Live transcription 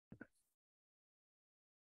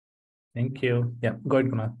Thank you. Yeah, go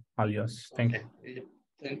ahead, Kunal. All yours. Thank you. Okay.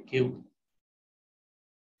 Thank you.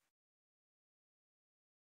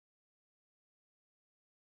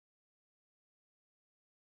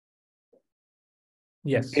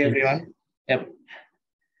 Yes, Hey everyone. Yep.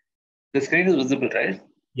 The screen is visible, right?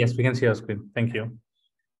 yes, we can see your screen. Thank you.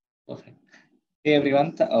 Perfect. Hey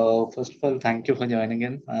everyone. First of all, thank you for joining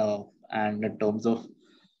in. And in terms of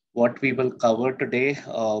what we will cover today,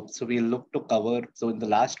 so we'll look to cover. So in the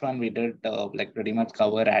last one, we did like pretty much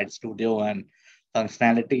cover Ad Studio and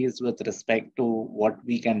functionalities with respect to what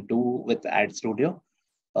we can do with Ad Studio.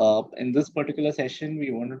 In this particular session, we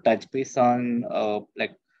want to touch base on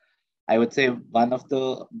like I would say one of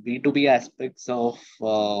the B2B aspects of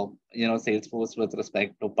Salesforce with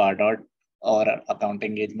respect to Pardot or account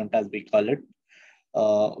engagement as we call it,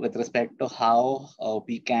 with respect to how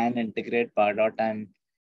we can integrate Pardot and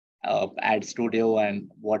Ad Studio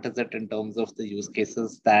and what is it in terms of the use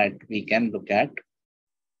cases that we can look at.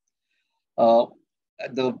 Uh,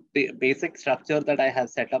 the basic structure that I have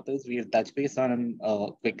set up is we'll touch base on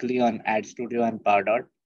quickly on Ad Studio and Pardot,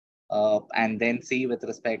 and then see with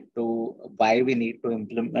respect to why we need to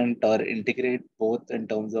implement or integrate both in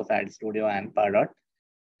terms of Ad Studio and Pardot,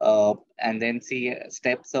 and then see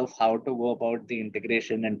steps of how to go about the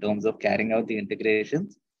integration in terms of carrying out the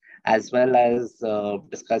integrations, as well as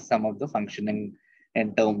discuss some of the functioning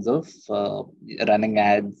in terms of running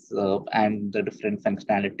ads and the different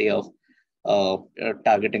functionality of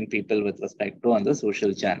targeting people with respect to on the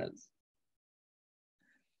social channels.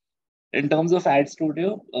 In terms of Ad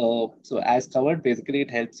Studio, so as covered, basically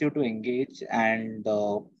it helps you to engage and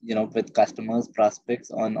with customers,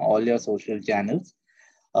 prospects on all your social channels.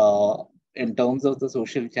 Uh, in terms of the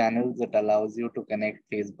social channels, it allows you to connect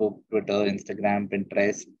Facebook, Twitter, Instagram,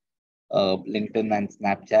 Pinterest, LinkedIn, and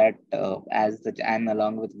Snapchat and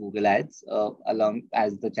along with Google Ads, along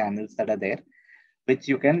as the channels that are there, which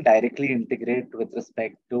you can directly integrate with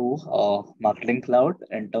respect to Marketing Cloud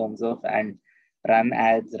in terms of and run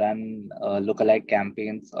ads, run lookalike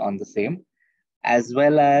campaigns on the same, as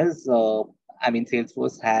well as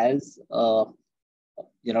Salesforce has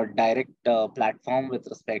direct platform with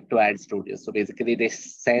respect to Ad Studio. So basically, they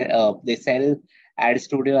sell Ad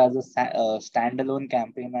Studio as a standalone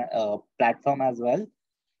campaign platform as well,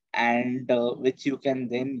 and which you can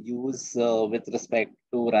then use with respect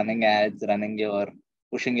to running ads, running your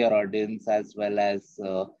pushing your audience, as well as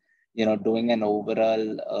doing an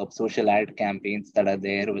overall social ad campaigns that are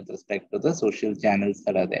there with respect to the social channels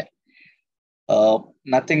that are there.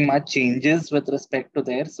 Nothing much changes with respect to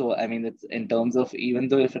there. So, I mean, it's in terms of even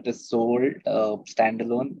though if it is sold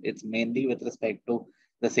standalone, it's mainly with respect to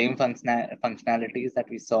the same functionalities that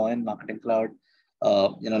we saw in Marketing Cloud,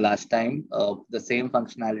 last time. The same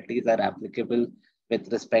functionalities are applicable with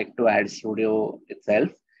respect to Ad Studio itself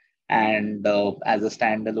and as a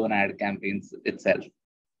standalone ad campaigns itself.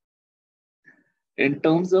 In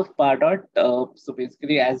terms of Pardot, so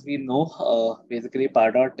basically, as we know, basically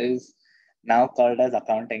Pardot is now called as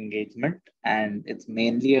account engagement, and it's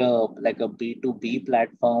mainly like a B2B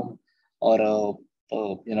platform or a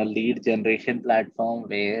lead generation platform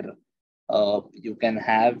where you can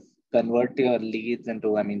have convert your leads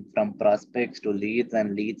into, I mean, from prospects to leads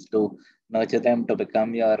and leads to nurture them to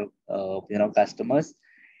become your customers.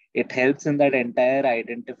 It helps in that entire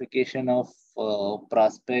identification of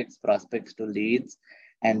prospects to leads,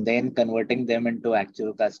 and then converting them into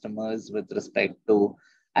actual customers with respect to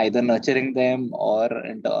either nurturing them or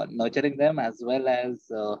nurturing them, as well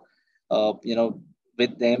as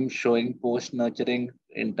with them showing post nurturing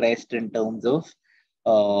interest in terms of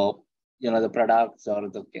the products or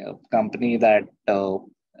the company that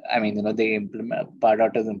they implement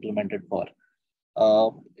Pardot is implemented for.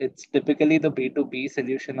 It's typically the B2B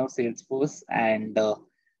solution of Salesforce, and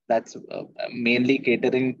that's mainly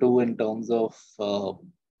catering to in terms of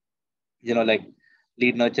like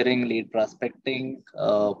lead nurturing, lead prospecting,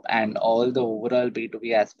 and all the overall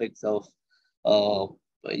B2B aspects of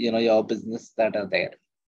your business that are there.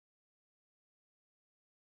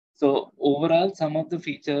 So overall, some of the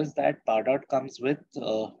features that Pardot comes with,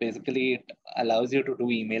 basically it allows you to do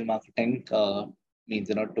email marketing,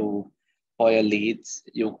 means, for your leads.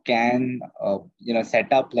 You can,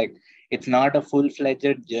 set up like, it's not a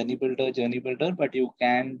full-fledged journey builder, but you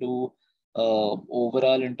can do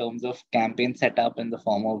overall in terms of campaign setup in the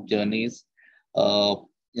form of journeys,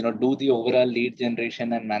 do the overall lead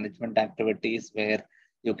generation and management activities where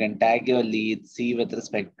you can tag your lead, see with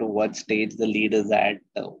respect to what stage the lead is at,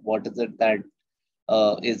 what is it that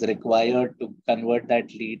is required to convert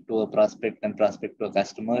that lead to a prospect and prospect to a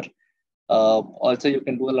customer. Also, you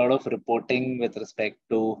can do a lot of reporting with respect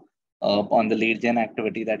to on the lead gen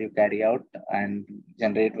activity that you carry out and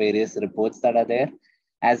generate various reports that are there,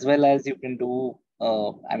 as well as you can do,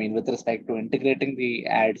 with respect to integrating the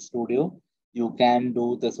ad studio, you can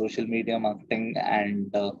do the social media marketing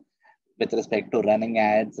and with respect to running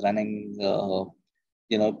ads, running,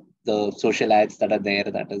 the social ads that are there,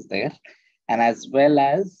 that is there. And as well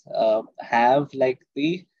as have like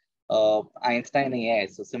the Einstein AI.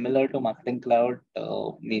 So similar to Marketing Cloud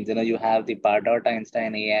means, you have the Pardot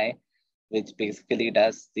Einstein AI, which basically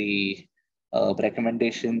does the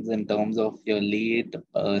recommendations in terms of your lead,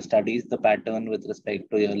 studies the pattern with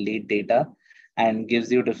respect to your lead data, and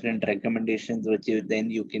gives you different recommendations, which you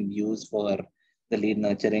can use for the lead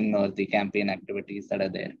nurturing or the campaign activities that are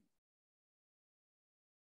there.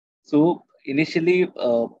 So initially,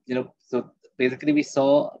 so basically we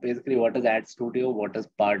saw what is Ad Studio, what is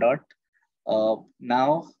Pardot.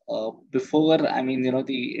 Now, before,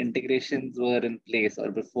 the integrations were in place,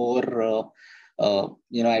 or before,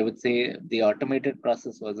 I would say the automated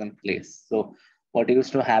process was in place. So what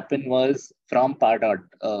used to happen was from Pardot,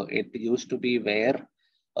 it used to be where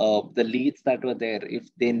the leads that were there, if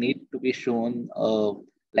they need to be shown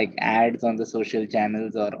like ads on the social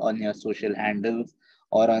channels or on your social handles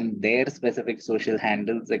or on their specific social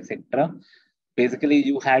handles, etc. Basically,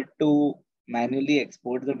 you had to manually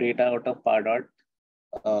export the data out of Pardot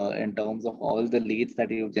in terms of all the leads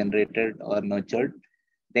that you've generated or nurtured.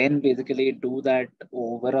 Then basically do that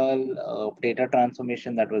overall data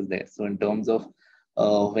transformation that was there. So in terms of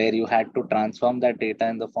where you had to transform that data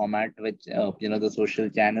in the format which the social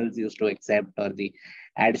channels used to accept, or the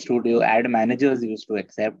ad studio ad managers used to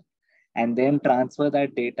accept, and then transfer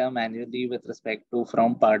that data manually with respect to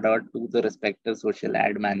from Pardot to the respective social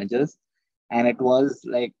ad managers. And it was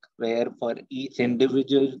like where for each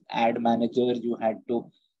individual ad manager, you had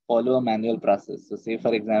to follow a manual process. So say,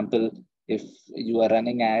 for example, if you are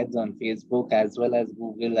running ads on Facebook as well as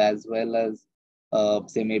Google, as well as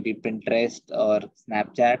say maybe Pinterest or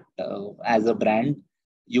Snapchat as a brand,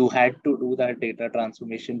 you had to do that data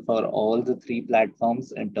transformation for all the three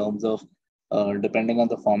platforms in terms of depending on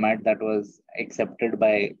the format that was accepted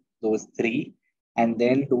by those three, and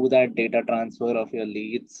then do that data transfer of your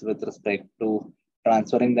leads with respect to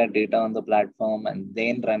transferring that data on the platform and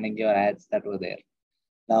then running your ads that were there.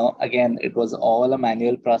 Now, again, it was all a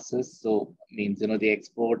manual process. So means, the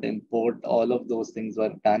export, import, all of those things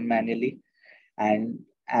were done manually. And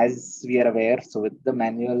as we are aware, so with the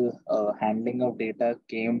manual handling of data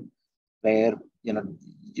came where,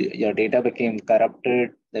 your data became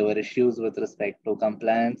corrupted. There were issues with respect to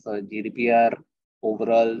compliance or GDPR,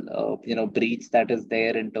 overall, breach that is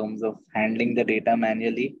there in terms of handling the data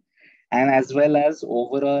manually. And as well as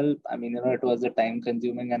overall, it was a time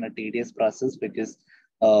consuming and a tedious process because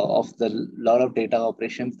of the lot of data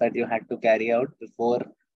operations that you had to carry out before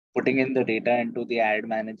putting in the data into the ad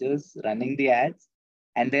managers, running the ads.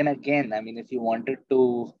 And then again, if you wanted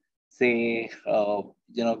to say,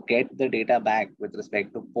 get the data back with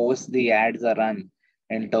respect to post the ads are run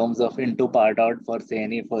in terms of into Pardot for say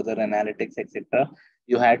any further analytics, etc.,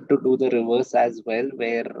 you had to do the reverse as well,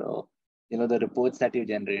 where the reports that you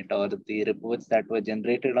generate or the reports that were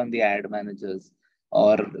generated on the ad managers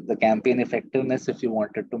or the campaign effectiveness, if you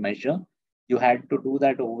wanted to measure, you had to do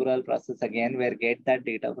that overall process again, where get that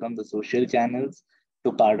data from the social channels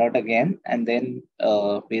to Pardot again, and then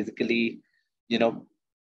basically,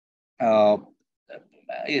 uh,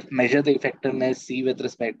 measure the effectiveness, see with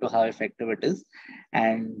respect to how effective it is,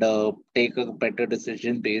 and take a better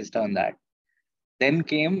decision based on that. Then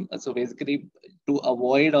came, so basically to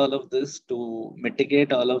avoid all of this, to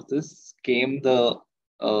mitigate all of this, came the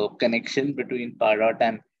connection between Pardot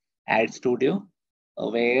and Ad Studio,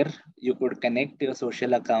 where you could connect your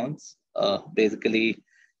social accounts, basically,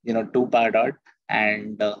 to Pardot.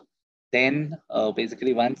 And then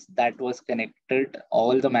basically once that was connected,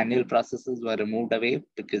 all the manual processes were removed away,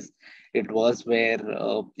 because it was where,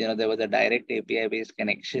 there was a direct API based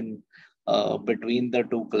connection between the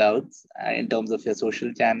two clouds in terms of your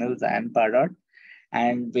social channels and Pardot.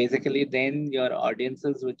 And basically then your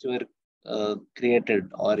audiences which were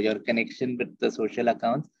created, or your connection with the social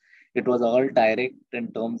accounts, it was all direct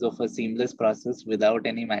in terms of a seamless process without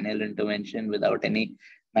any manual intervention, without any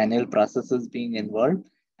manual processes being involved,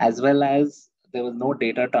 as well as there was no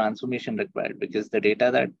data transformation required, because the data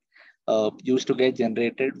that used to get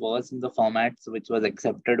generated was in the formats which was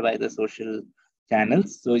accepted by the social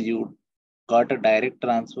channels. So you got a direct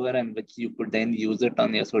transfer, and which you could then use it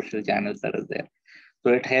on your social channels that is there.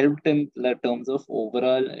 So it helped in the terms of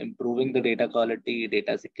overall improving the data quality,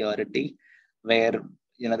 data security, where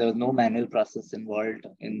there was no manual process involved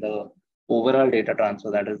in the overall data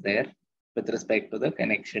transfer that is there. with respect to the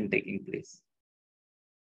connection taking place.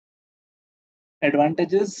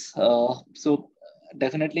 Advantages. So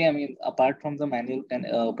definitely, I mean, apart from the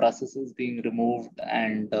manual processes being removed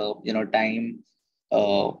and time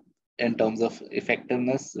uh, in terms of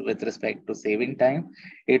effectiveness with respect to saving time,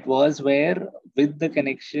 it was where with the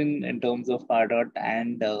connection in terms of Pardot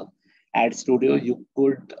and Ad Studio, you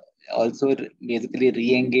could also basically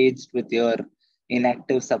re-engage with your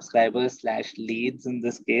inactive subscribers slash leads in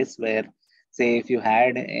this case, where say if you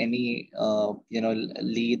had any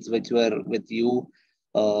leads which were with you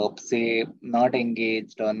say not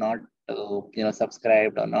engaged or not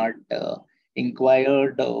subscribed or not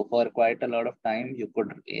inquired for quite a lot of time, you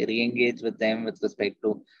could re-engage with them with respect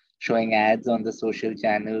to showing ads on the social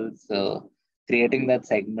channels, creating that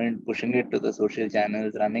segment, pushing it to the social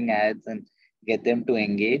channels, running ads, and get them to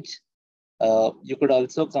engage. You could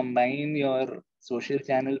also combine your social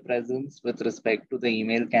channel presence with respect to the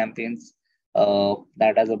email campaigns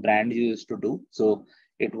that as a brand you used to do. So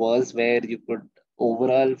it was where you could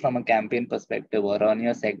overall from a campaign perspective or on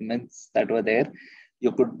your segments that were there,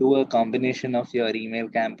 you could do a combination of your email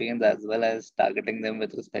campaigns as well as targeting them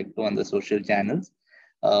with respect to on the social channels.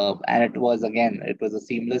 And it was a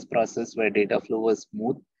seamless process where data flow was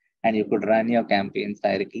smooth and you could run your campaigns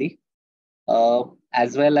directly.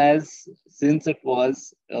 As well as since it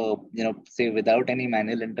was, say without any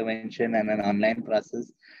manual intervention and an online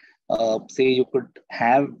process, say you could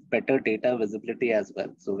have better data visibility as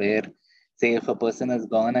well. So where, say if a person has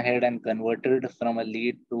gone ahead and converted from a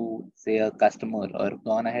lead to say a customer or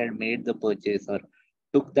gone ahead, made the purchase or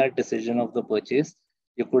took that decision of the purchase,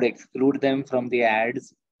 you could exclude them from the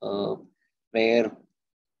ads where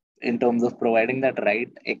in terms of providing that right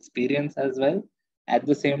experience as well. At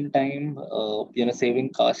the same time,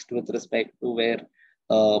 saving cost with respect to where,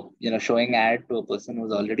 showing ad to a person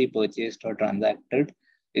who's already purchased or transacted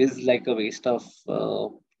is like a waste of,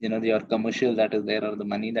 your commercial that is there or the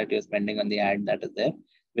money that you're spending on the ad that is there,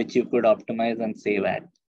 which you could optimize and save at.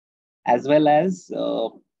 As well as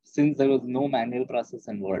since there was no manual process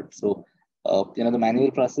involved. So, the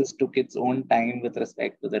manual process took its own time with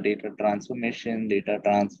respect to the data transformation, data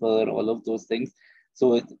transfer, all of those things.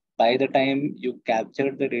 So by the time you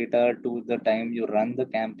captured the data to the time you run the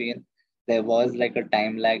campaign, there was like a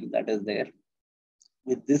time lag that is there.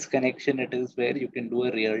 With this connection, it is where you can do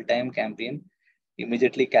a real-time campaign,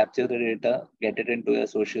 immediately capture the data, get it into your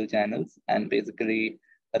social channels, and basically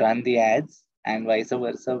run the ads, and vice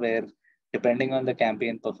versa, where depending on the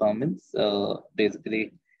campaign performance,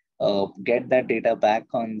 basically get that data back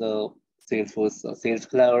on the Salesforce Sales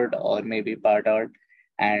Cloud or maybe Pardot,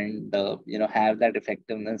 and have that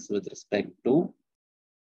effectiveness with respect to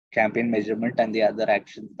campaign measurement and the other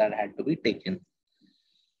actions that had to be taken,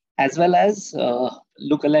 as well as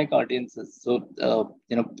lookalike audiences. So,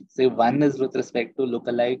 say one is with respect to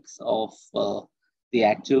lookalikes of the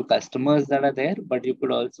actual customers that are there, but you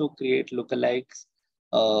could also create lookalikes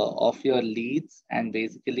of your leads and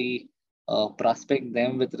basically prospect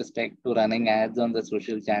them with respect to running ads on the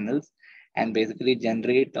social channels and basically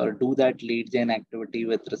generate or do that lead gen activity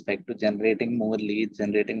with respect to generating more leads,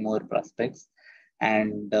 generating more prospects,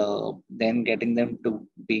 and then getting them to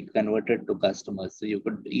be converted to customers. So you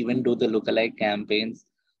could even do the lookalike campaigns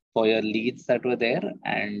for your leads that were there,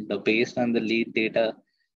 and based on the lead data,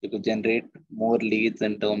 you could generate more leads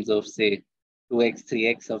in terms of say 2x,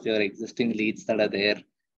 3x of your existing leads that are there,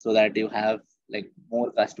 so that you have like more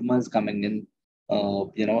customers coming in,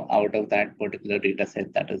 out of that particular data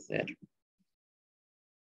set that is there.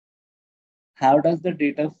 How does the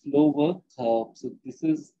data flow work? So this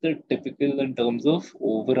is the typical in terms of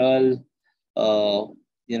overall,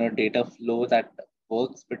 data flow that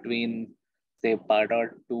works between say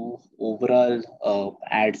Pardot to overall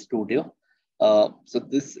Ad Studio. So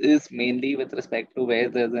this is mainly with respect to where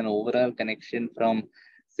there's an overall connection from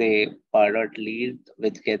say Pardot lead,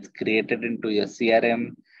 which gets created into your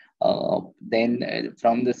CRM. Then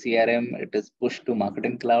from the CRM, it is pushed to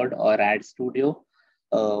Marketing Cloud or Ad Studio.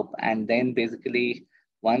 And then basically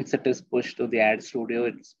once it is pushed to the Ad Studio,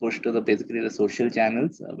 it's pushed to the basically the social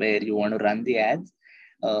channels where you want to run the ads,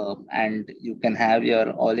 and you can have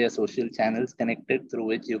your all your social channels connected through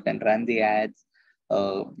which you can run the ads,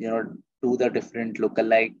 do the different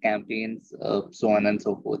lookalike campaigns, so on and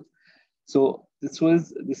so forth. So this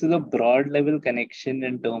is a broad level connection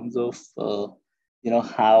in terms of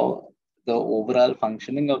how the overall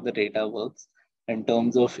functioning of the data works in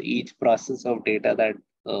terms of each process of data that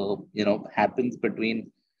happens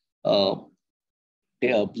between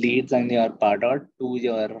leads and your Pardot to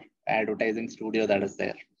your advertising studio that is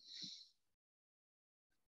there.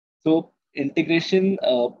 So integration,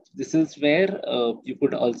 this is where you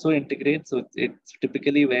could also integrate. So it's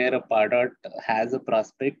typically where a Pardot has a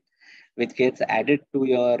prospect which gets added to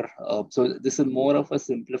your. So this is more of a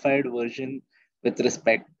simplified version with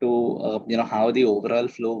respect to how the overall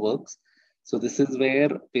flow works. So this is where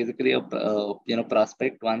basically a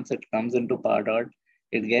prospect, once it comes into Pardot,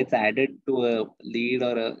 it gets added to a lead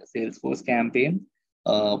or a Salesforce campaign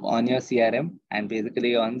on your CRM, and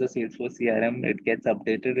basically on the Salesforce CRM, it gets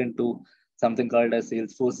updated into something called as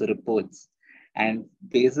Salesforce reports. And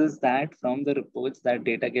basis that, from the reports, that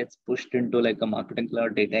data gets pushed into like a Marketing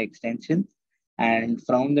Cloud data extension. And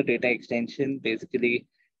from the data extension, basically,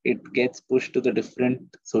 it gets pushed to the different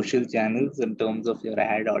social channels in terms of your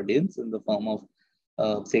ad audience in the form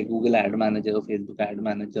of, say, Google Ad Manager, Facebook Ad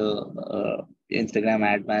Manager, Instagram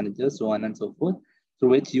Ad Manager, so on and so forth, through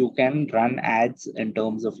which you can run ads in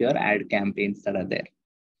terms of your ad campaigns that are there.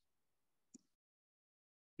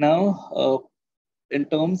 Now, in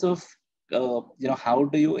terms of how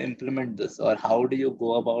do you implement this, or how do you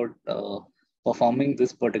go about performing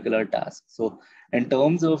this particular task? So in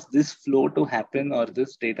terms of this flow to happen, or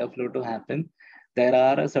this data flow to happen, there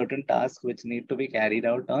are a certain tasks which need to be carried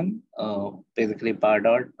out on basically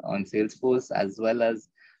Pardot, on Salesforce, as well as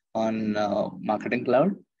on Marketing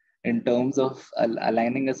Cloud, in terms of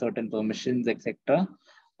aligning a certain permissions, etc.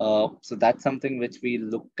 So that's something which we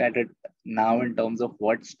look at it now in terms of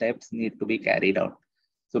what steps need to be carried out.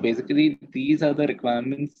 So basically, these are the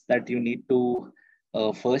requirements that you need to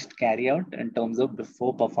first carry out in terms of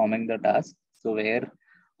before performing the task. So where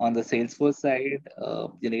on the Salesforce side,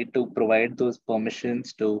 you need to provide those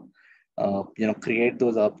permissions to create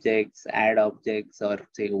those objects, add objects, or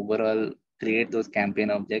say overall create those campaign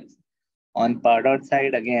objects. On Pardot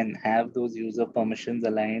side, again, have those user permissions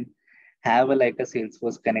aligned, have like a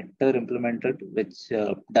Salesforce connector implemented, which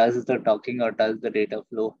does the talking or does the data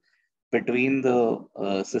flow between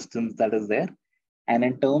the systems that is there. And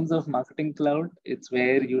in terms of Marketing Cloud, it's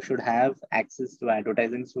where you should have access to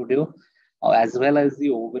Advertising Studio, as well as the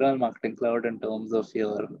overall Marketing Cloud in terms of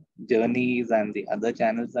your journeys and the other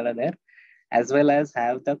channels that are there, as well as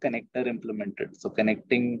have the connector implemented. So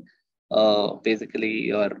connecting basically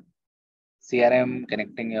your CRM,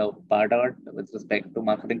 connecting your Pardot with respect to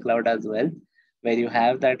Marketing Cloud as well, where you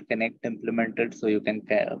have that connect implemented, so you can,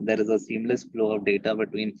 there is a seamless flow of data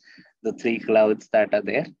between the three clouds that are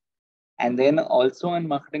there. And then also on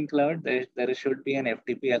Marketing Cloud, there should be an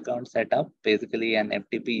FTP account set up. Basically, an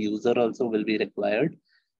FTP user also will be required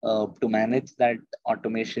to manage that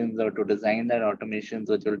automations, or to design that automations,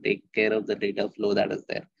 which will take care of the data flow that is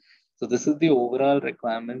there. So this is the overall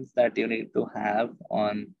requirements that you need to have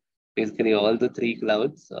on basically all the three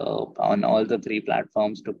clouds, on all the three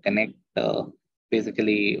platforms, to connect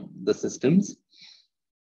basically the systems.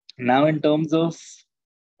 Now, in terms of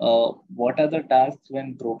what are the tasks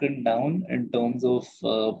when broken down in terms of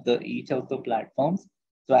each of the platforms?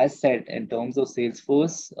 So as said, in terms of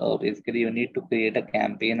Salesforce, basically you need to create a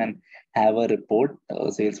campaign and have a report,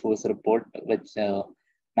 Salesforce report, which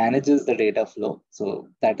manages the data flow. So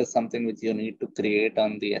that is something which you need to create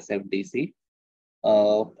on the SFDC.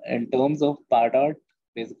 In terms of Pardot,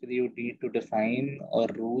 basically you need to define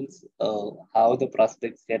rules how the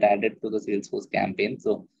prospects get added to the Salesforce campaign.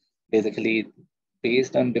 So basically,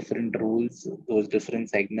 based on different rules, those different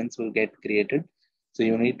segments will get created. So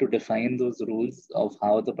you need to define those rules of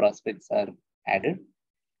how the prospects are added.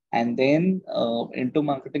 And then into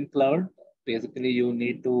Marketing Cloud, basically you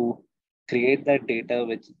need to create that data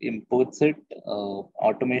which imports it,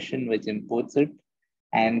 automation which imports it,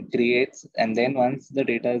 and creates. And then once the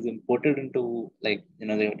data is imported into the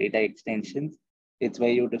data extensions, it's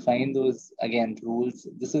where you define those, again, rules.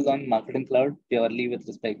 This is on Marketing Cloud purely with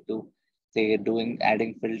respect to, say,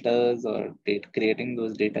 adding filters, or creating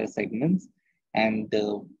those data segments, and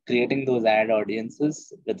creating those ad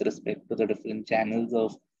audiences with respect to the different channels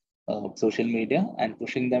of social media, and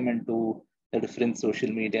pushing them into the different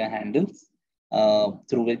social media handles,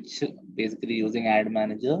 through which basically using Ad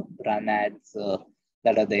Manager run ads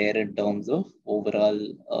that are there in terms of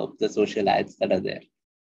overall the social ads that are there.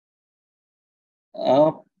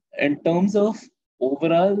 In terms of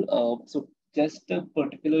overall, so just a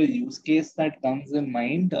particular use case that comes in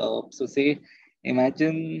mind. So say,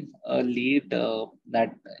 imagine a lead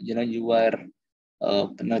that you are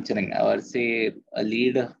nurturing, or say a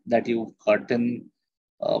lead that you've gotten.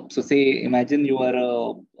 So say, imagine you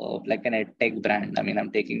are like an edtech brand. I mean,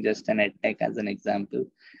 I'm taking just an edtech as an example.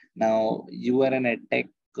 Now you are an edtech,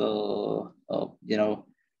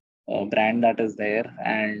 brand that is there,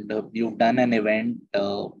 and you've done an event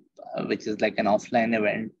which is like an offline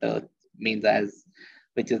event, means as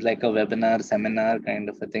which is like a webinar, seminar kind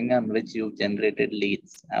of a thing on which you've generated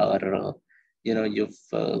leads, or you've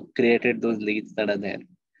created those leads that are there.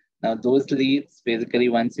 Now, those leads, basically,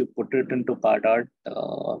 once you put it into Pardot,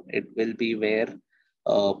 it will be where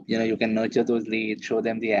you can nurture those leads, show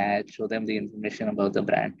them the ad, show them the information about the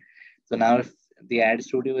brand. So now, if the ad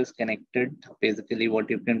studio is connected, basically what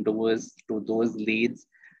you can do is to those leads,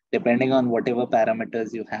 depending on whatever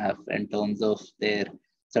parameters you have in terms of their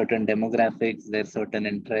certain demographics, their certain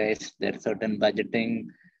interests, their certain budgeting,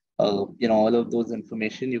 all of those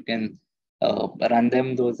information, you can run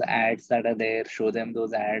them those ads that are there, show them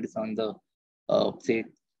those ads on the say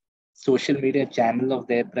social media channel of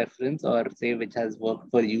their preference, or say which has worked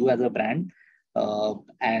for you as a brand,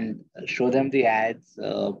 and show them the ads,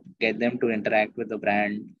 get them to interact with the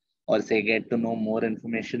brand, or say get to know more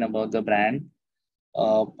information about the brand,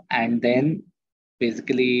 and then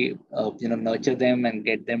basically nurture them and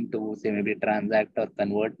get them to say maybe transact or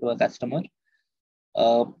convert to a customer,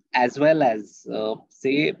 as well as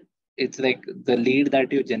say it's like the lead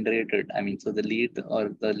that you generated. I mean, so the lead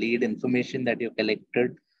or the lead information that you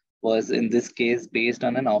collected was in this case based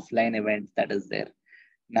on an offline event that is there.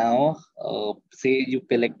 Now, say you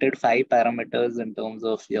collected 5 parameters in terms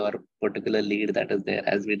of your particular lead that is there,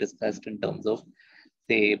 as we discussed in terms of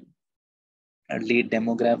say lead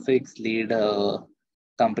demographics, lead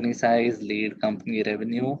company size, lead company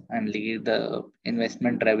revenue, and lead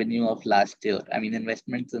investment revenue of last year. I mean,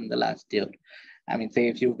 investments in the last year. I mean, say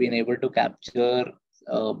if you've been able to capture,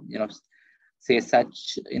 say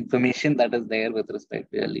such information that is there with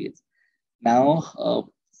respect to your leads. Now,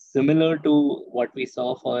 similar to what we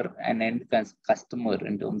saw for an end customer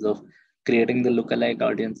in terms of creating the lookalike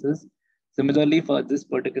audiences, similarly for this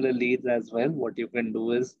particular leads as well, what you can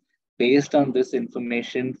do is based on this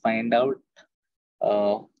information, find out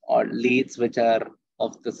or leads which are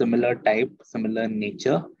of the similar type, similar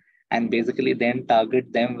nature, and basically then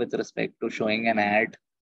target them with respect to showing an ad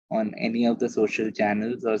on any of the social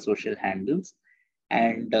channels or social handles,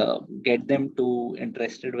 and get them to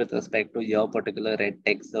interested with respect to your particular red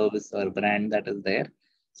tech service or brand that is there,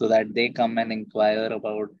 so that they come and inquire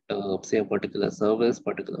about say a particular service,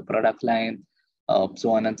 particular product line,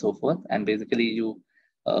 so on and so forth. And basically you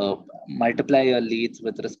multiply your leads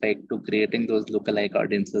with respect to creating those lookalike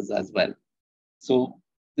audiences as well. So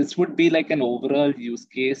this would be like an overall use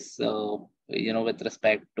case, with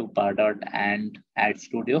respect to Pardot and Ad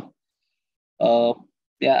Studio.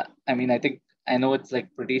 Yeah, I mean, I know it's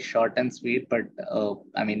like pretty short and sweet, but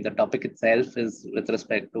I mean, the topic itself is with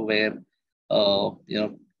respect to where,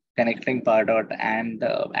 connecting Pardot and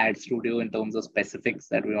Ad Studio in terms of specifics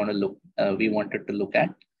that we wanted to look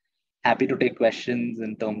at. Happy to take questions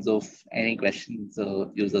in terms of any questions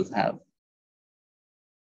users have.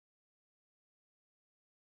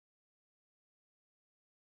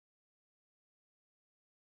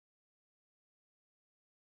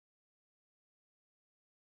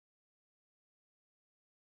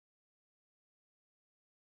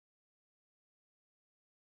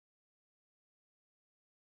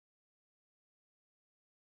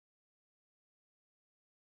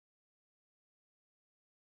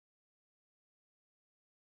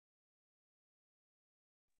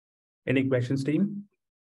 Any questions, team?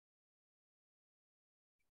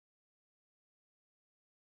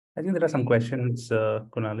 I think there are some questions,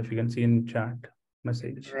 Kunal, if you can see in chat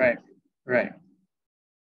message. Right.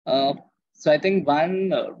 So I think one,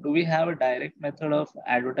 do we have a direct method of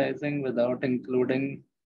advertising without including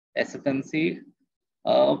SFMC?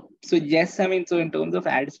 So yes, I mean, so in terms of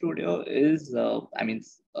Ad Studio is, so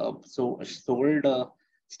sold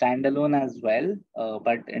standalone as well.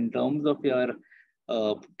 But in terms of your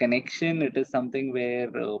connection, it is something where,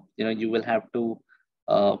 you will have to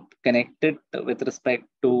connect it with respect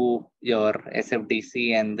to your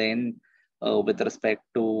SFDC, and then with respect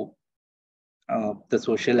to the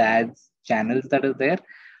social ads channels that are there.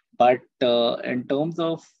 But in terms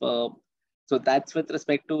of, so that's with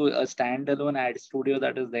respect to a standalone Ad Studio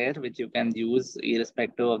that is there, which you can use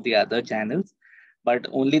irrespective of the other channels. But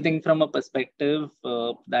only thing from a perspective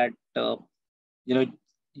that,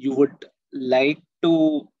 you would like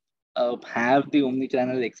to have the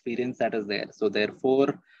omni-channel experience that is there. So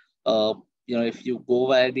therefore, if you go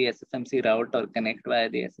via the SFMC route or connect via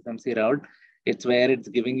the SFMC route, it's where it's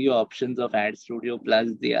giving you options of Ad Studio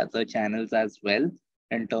plus the other channels as well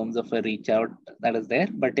in terms of a reach out that is there.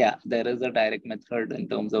 But yeah, there is a direct method in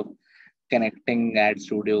terms of connecting Ad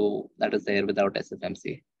Studio that is there without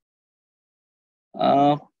SFMC.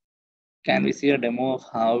 Can we see a demo of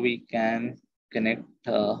how we can connect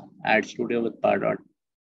Ad Studio with Pardot?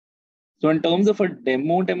 So in terms of a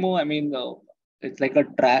demo, I mean, it's like a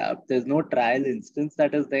trial. There's no trial instance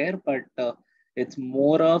that is there, but it's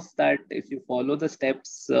more of that if you follow the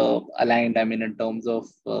steps aligned, I mean, in terms of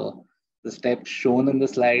the steps shown in the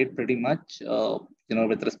slide, pretty much,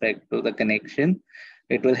 with respect to the connection,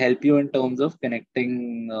 it will help you in terms of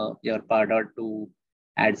connecting your Pardot to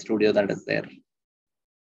Ad Studio that is there.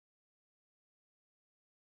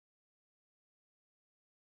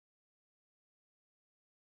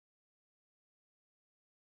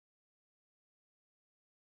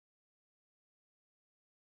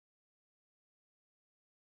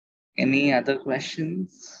 Any other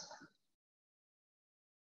questions?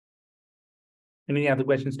 Any other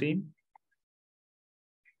questions, team?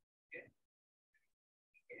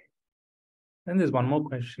 And there's one more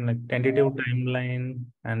question, like tentative timeline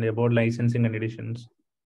and about licensing and editions.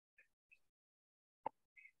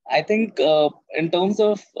 I think in terms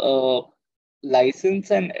of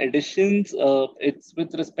license and editions, it's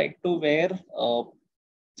with respect to where so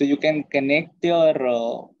you can connect your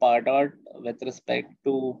Pardot with respect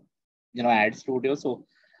to Ad Studio. So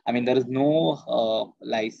I mean there is no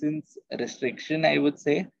license restriction, I would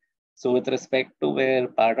say. So with respect to where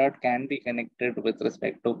Pardot can be connected with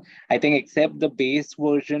respect to, I think except the base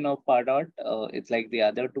version of Pardot, it's like the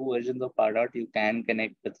other two versions of Pardot you can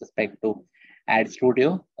connect with respect to Ad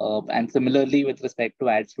Studio, and similarly with respect to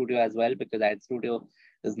Ad Studio as well, because Ad Studio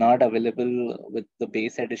is not available with the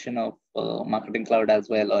base edition of Marketing Cloud as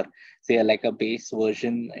well, or say like a base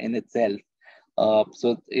version in itself.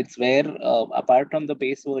 So it's where, apart from the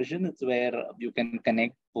base version, it's where you can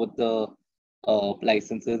connect both the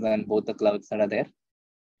licenses and both the clouds that are there.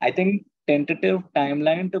 I think tentative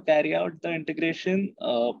timeline to carry out the integration.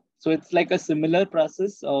 So it's like a similar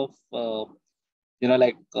process of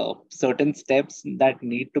certain steps that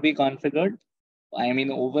need to be configured. I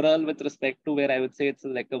mean, overall, with respect to where I would say it's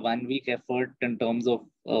like a 1 week effort in terms of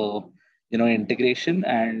integration,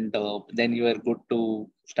 and then you are good to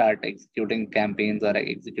start executing campaigns or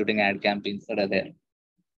executing ad campaigns that are there.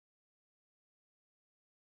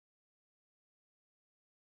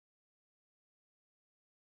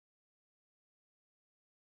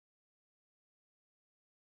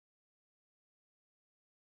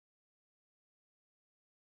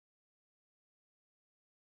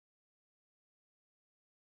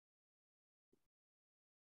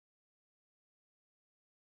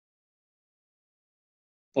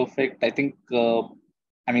 Perfect. I think,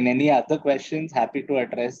 any other questions, happy to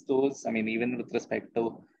address those. I mean, even with respect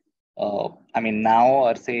to, now,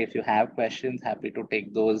 or say if you have questions, happy to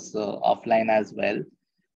take those offline as well,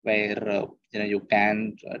 where, you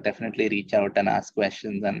can definitely reach out and ask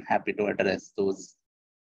questions, and happy to address those.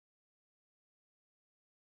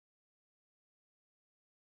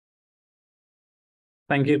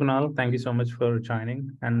 Thank you, Kunal. Thank you so much for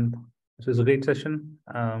joining. And this was a great session.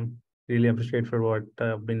 Really appreciate for what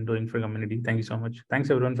I've been doing for community. Thank you so much. Thanks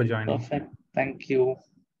everyone for joining. Perfect. Thank you.